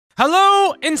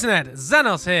Hello Internet,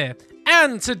 Xenos here,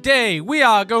 and today we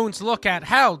are going to look at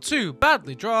how to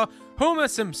badly draw Homer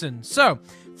Simpson. So,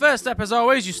 first step as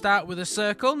always, you start with a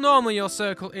circle. Normally your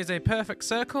circle is a perfect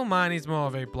circle, mine is more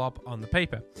of a blob on the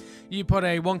paper. You put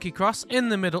a wonky cross in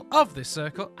the middle of this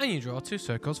circle and you draw two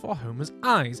circles for Homer's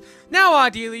eyes. Now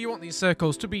ideally you want these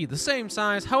circles to be the same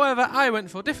size, however I went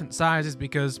for different sizes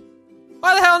because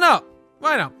why the hell not?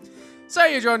 Why not? So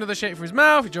you draw another shape for his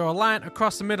mouth, you draw a line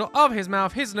across the middle of his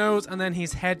mouth, his nose, and then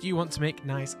his head you want to make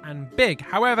nice and big.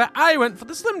 However, I went for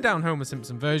the slimmed down Homer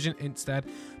Simpson version instead,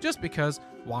 just because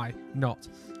why not?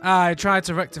 I tried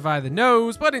to rectify the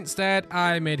nose, but instead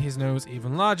I made his nose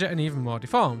even larger and even more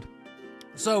deformed.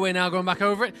 So we're now going back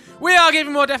over it. We are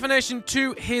giving more definition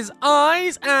to his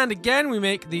eyes, and again we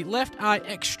make the left eye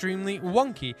extremely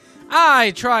wonky.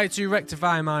 I try to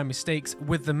rectify my mistakes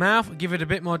with the mouth, give it a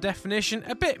bit more definition,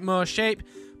 a bit more shape,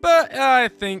 but I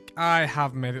think I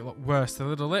have made it look worse. The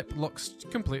little lip looks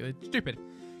completely stupid.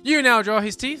 You now draw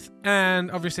his teeth,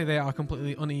 and obviously they are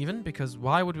completely uneven, because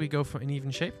why would we go for an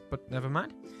even shape? But never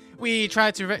mind. We try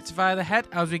to rectify the head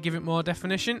as we give it more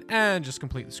definition and just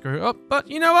completely screw it up. But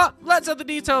you know what? Let's add the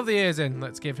detail of the ears in.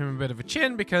 Let's give him a bit of a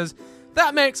chin because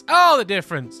that makes all the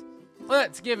difference.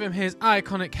 Let's give him his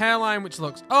iconic hairline, which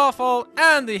looks awful,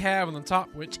 and the hair on the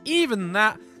top, which even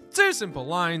that, two simple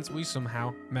lines, we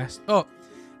somehow messed up.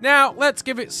 Now, let's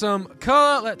give it some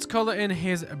color. Let's color in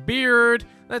his beard.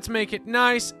 Let's make it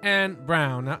nice and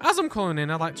brown. Now, as I'm coloring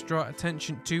in, I like to draw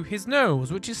attention to his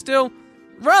nose, which is still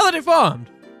rather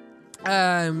deformed.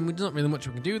 There's not really much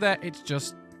we can do there, it's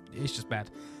just bad.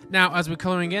 Now, as we're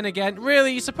colouring in again,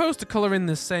 really, you're supposed to colour in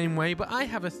the same way, but I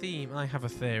have a theme, I have a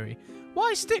theory.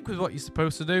 Why stick with what you're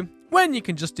supposed to do when you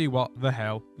can just do what the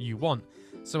hell you want?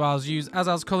 So as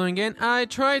I was colouring in, I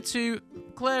tried to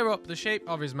clear up the shape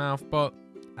of his mouth, but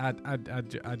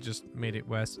I just made it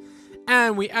worse.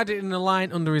 And we added in a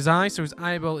line under his eye, so his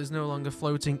eyeball is no longer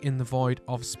floating in the void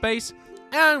of space.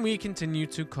 And we continue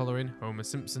to colour in Homer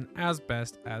Simpson as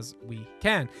best as we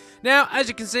can. Now, as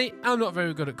you can see, I'm not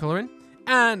very good at colouring,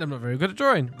 and I'm not very good at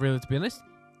drawing, really, to be honest.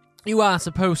 You are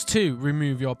supposed to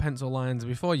remove your pencil lines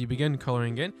before you begin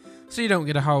colouring in, so you don't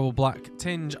get a horrible black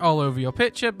tinge all over your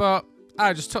picture, but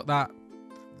I just took that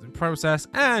process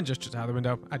and just shut out the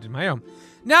window. I did my own.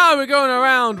 Now we're going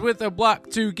around with the black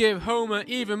to give Homer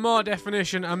even more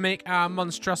definition and make our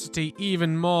monstrosity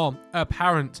even more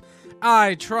apparent.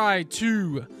 I tried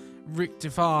to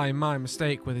rectify my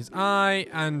mistake with his eye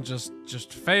and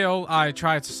just failed. I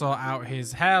tried to sort out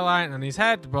his hairline and his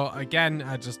head, but again,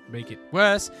 I just make it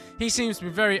worse. He seems to be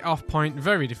very off point,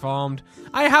 very deformed.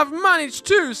 I have managed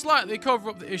to slightly cover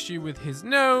up the issue with his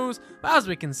nose, but as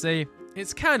we can see,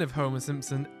 it's kind of Homer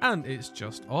Simpson and it's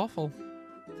just awful.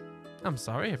 I'm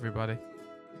sorry, everybody.